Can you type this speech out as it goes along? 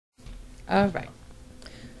All right.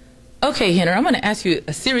 Okay, Rener, I'm going to ask you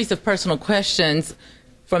a series of personal questions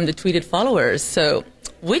from the tweeted followers. So,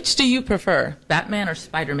 which do you prefer, Batman or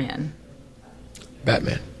Spider-Man?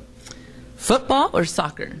 Batman. Football or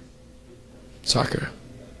soccer? Soccer.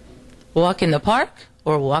 Walk in the park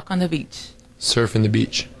or walk on the beach? Surf in the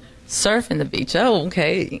beach. Surf in the beach. Oh,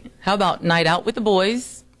 okay. How about night out with the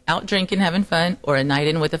boys, out drinking, having fun, or a night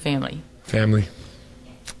in with the family? Family.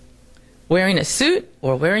 Wearing a suit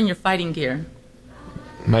or wearing your fighting gear?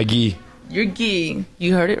 My gi. Your gi.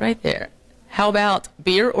 You heard it right there. How about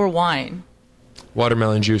beer or wine?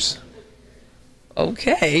 Watermelon juice.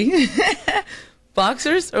 Okay.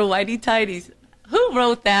 Boxers or whitey tighties? Who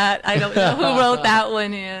wrote that? I don't know who wrote that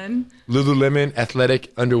one in. Lululemon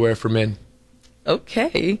athletic underwear for men.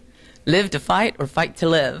 Okay. Live to fight or fight to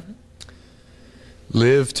live?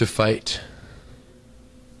 Live to fight.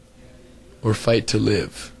 Or fight to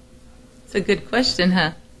live. It's a good question,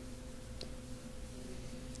 huh?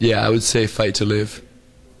 Yeah, I would say fight to live.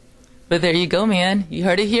 But there you go, man. You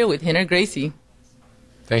heard it here with Rener Gracie.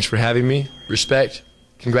 Thanks for having me. Respect.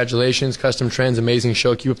 Congratulations. Custom Trends, amazing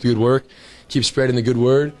show. Keep up the good work. Keep spreading the good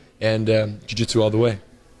word. And Jiu-Jitsu all the way.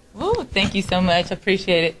 Woo, thank you so much.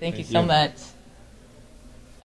 Appreciate it. Thank you so much.